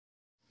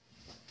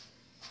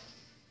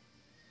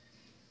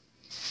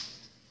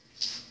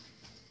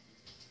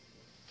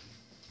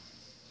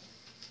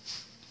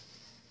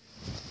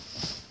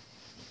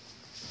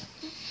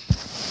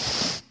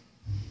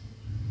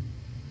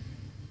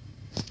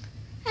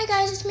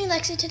guys, it's me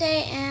Lexi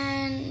today,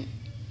 and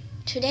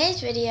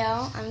today's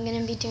video I'm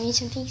gonna be doing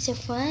something so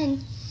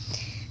fun,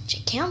 which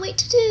I can't wait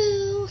to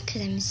do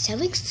because I'm so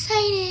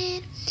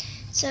excited.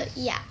 So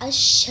yeah, I'll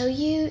show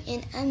you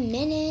in a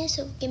minute,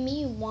 so give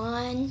me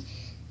 1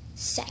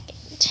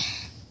 second.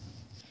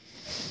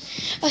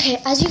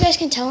 Okay, as you guys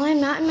can tell,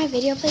 I'm not in my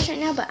video place right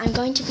now, but I'm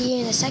going to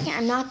be in a second.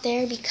 I'm not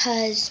there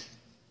because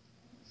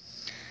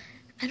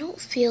I don't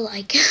feel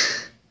like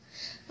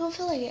I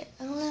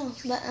don't know,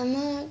 but I'm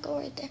gonna go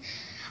right there.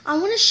 I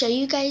want to show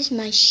you guys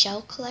my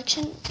shell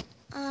collection.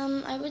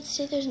 I would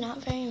say there's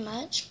not very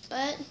much,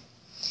 but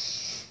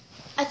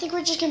I think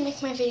we're just gonna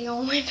make my video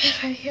on my bed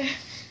right here.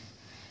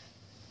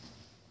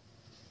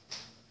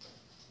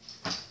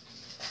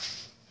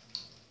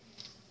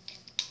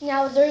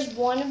 Now, there's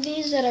one of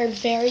these that are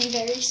very,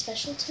 very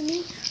special to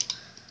me,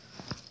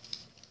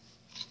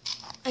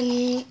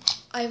 and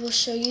I will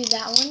show you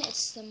that one.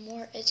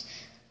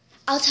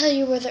 I'll tell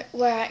you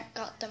where I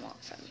got them all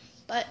from.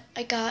 But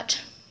I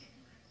got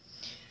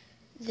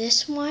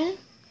this one.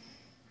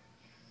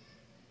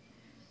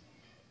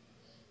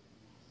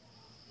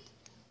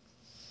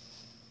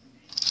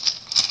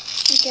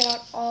 You get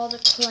out all the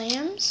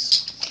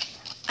clams.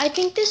 I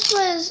think this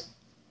was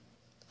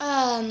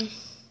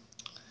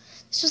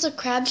a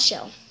crab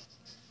shell.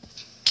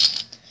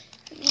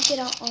 Let me get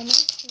out all my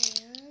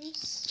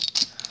clams.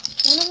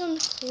 One of them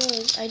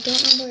closed. I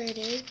don't know where it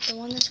is. The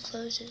one that's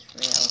closed is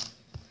real,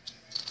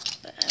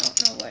 but I don't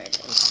know where it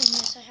is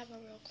unless I have a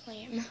real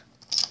clam.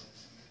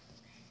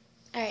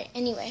 Alright,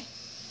 anyway.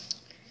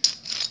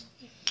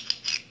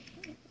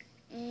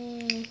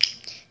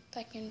 If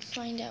I can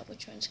find out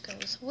which ones go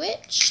with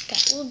which,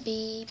 that will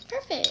be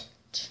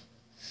perfect.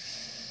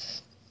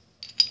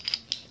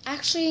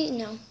 Actually,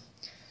 no.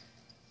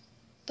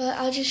 But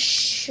I'll just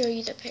show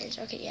you the pairs.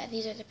 Okay, yeah,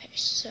 these are the pairs.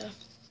 So,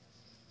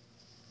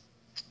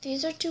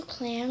 these are 2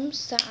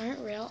 clams that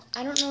aren't real.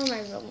 I don't know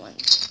where my real one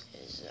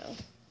is, though.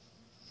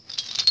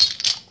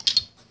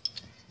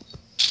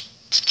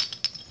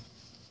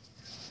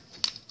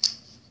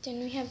 Then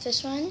we have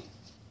this one.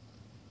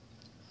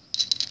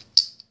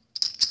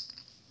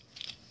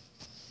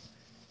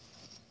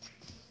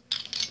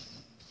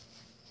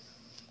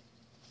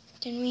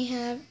 Then we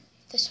have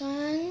this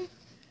one.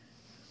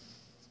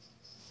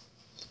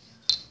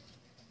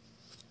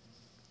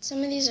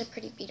 Some of these are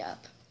pretty beat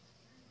up.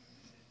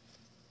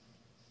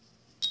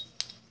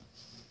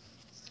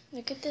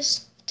 Look at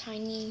this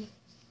tiny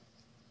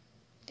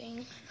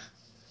thing.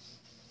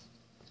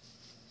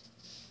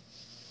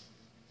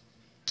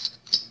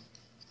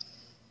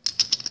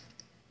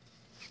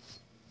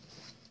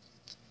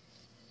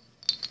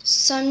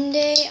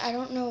 Someday, I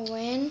don't know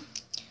when,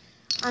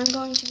 I'm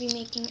going to be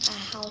making a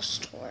house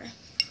tour.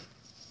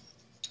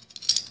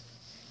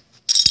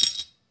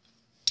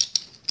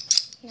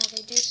 Now,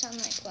 they do sound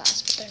like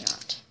glass, but they're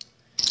not.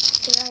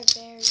 They are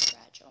very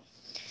fragile.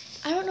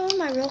 I don't know where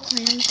my real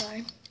clams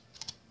are.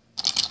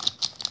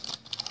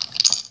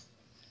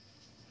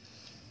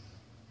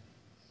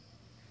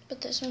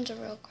 But this one's a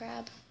real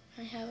crab.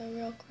 I have a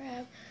real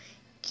crab.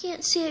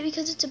 Can't see it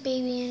because it's a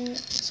baby and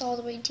it's all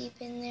the way deep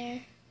in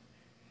there.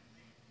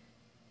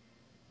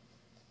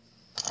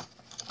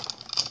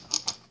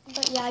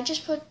 But yeah, I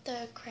just put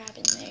the crab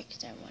in there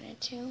because I wanted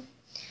to.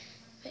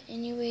 But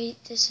anyway,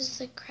 this is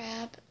the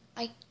crab.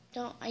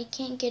 I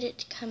can't get it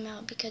to come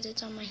out because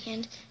it's on my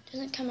hand. It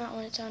doesn't come out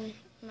when it's on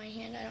my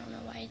hand. I don't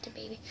know why, it's a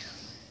baby.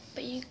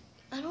 But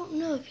I don't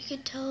know if you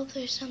could tell if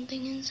there's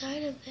something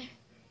inside of there.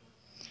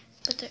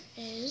 But there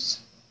is.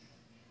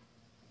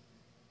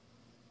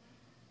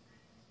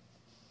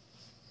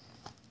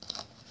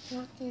 I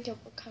don't think it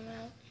will come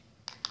out.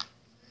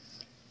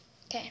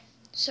 Okay,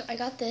 so I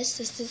got this.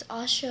 This is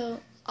also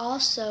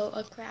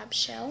a crab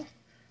shell,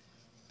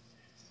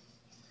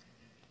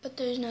 but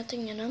there's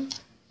nothing in them.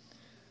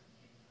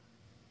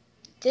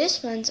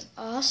 This one's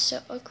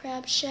also a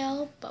crab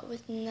shell, but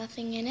with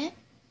nothing in it.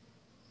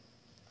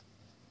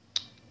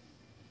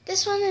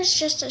 This one is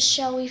just a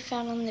shell we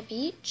found on the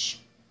beach.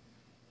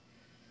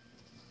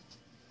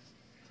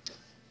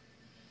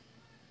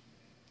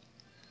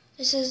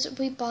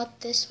 We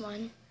bought this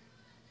one.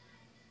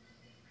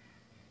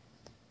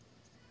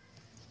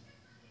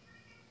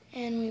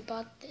 And we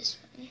bought this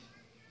one.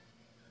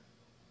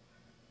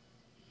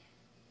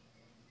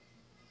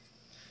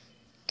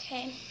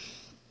 Okay.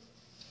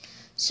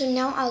 So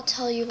now I'll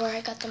tell you where I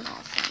got them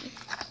all from.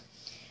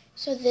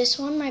 So this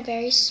one, my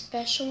very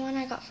special one,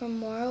 I got from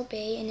Morro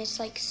Bay, and it's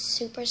like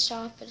super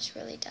soft, but it's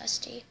really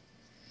dusty.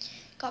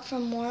 Got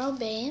from Morro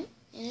Bay,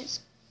 and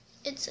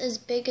it's as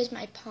big as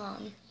my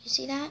palm. You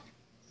see that?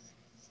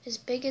 As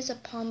big as the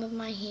palm of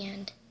my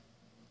hand.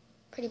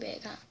 Pretty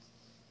big, huh?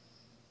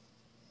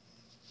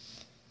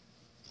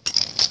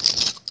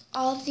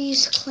 All of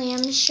these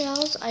clam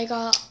shells,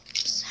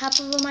 half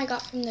of them I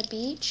got from the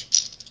beach.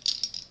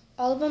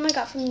 All of them I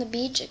got from the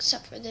beach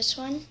except for this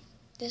one.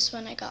 This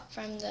one I got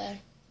from the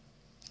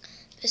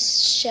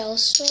shell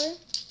store.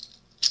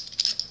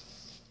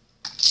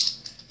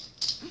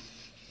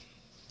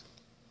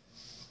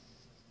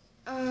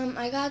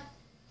 I got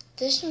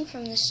this one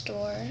from the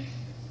store.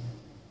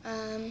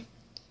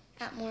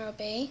 at Morro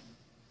Bay.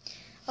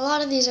 A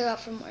lot of these I got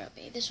from Morro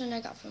Bay. This one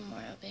I got from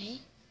Morro Bay.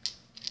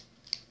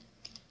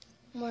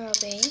 Morro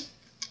Bay.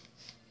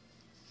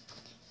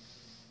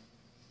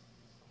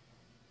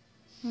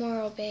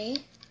 Morro Bay.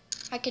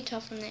 I could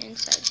tell from the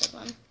insides of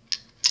them.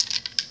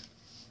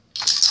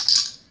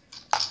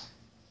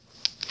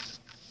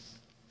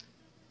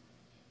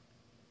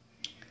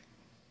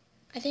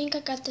 I think I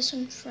got this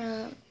one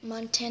from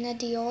Montana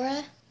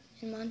Diora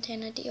and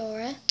Montana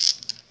Diora.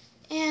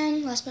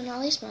 And last but not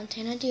least,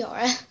 Montana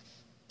Diora.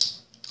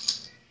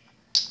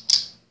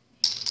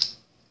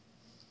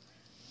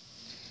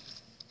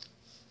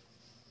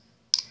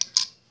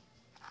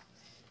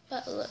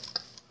 But look,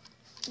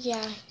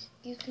 yeah,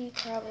 you can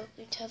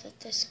probably tell that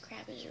this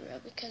crab is real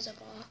because of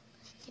all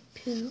it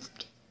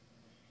pooped.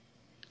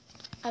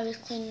 I was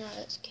cleaning out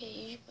its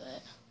cage,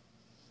 but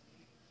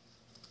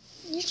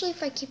usually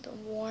if I keep it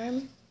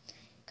warm,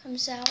 it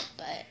comes out,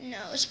 but no,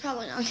 it's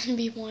probably not going to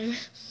be warm.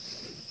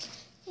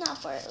 Not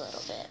for a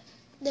little bit.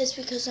 That's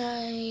because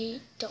I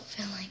don't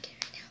feel like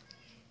it right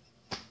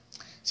now.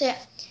 So yeah.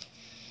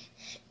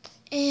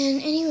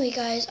 And anyway,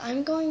 guys,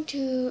 I'm going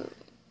to...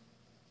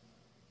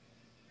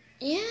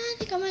 Yeah, I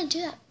think I'm going to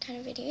do that kind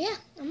of video. Yeah,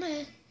 I'm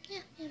going to...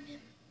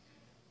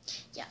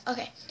 Yeah,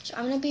 okay. So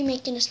I'm going to be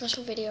making a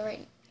special video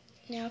right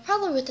now.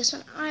 Probably with this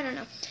one. I don't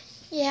know.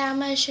 Yeah, I'm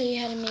going to show you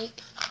how to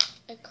make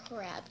a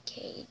crab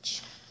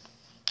cage.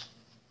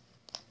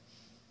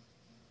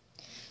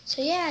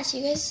 So yeah, see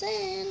you guys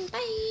then.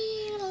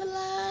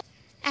 Bye.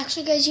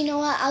 Actually, guys, you know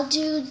what? I'll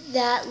do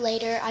that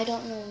later. I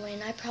don't know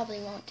when. I probably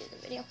won't do the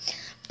video.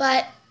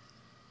 But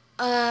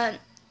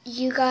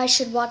you guys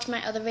should watch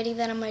my other video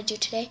that I'm going to do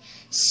today.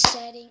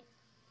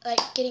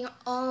 Getting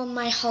all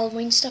my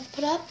Halloween stuff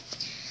put up.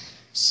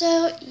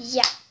 So,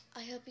 yeah.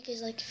 I hope you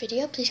guys liked the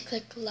video. Please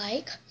click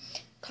like,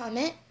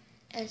 comment,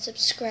 and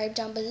subscribe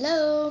down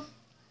below.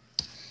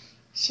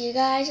 See you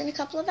guys in a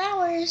couple of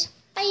hours.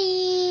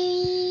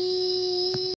 Bye.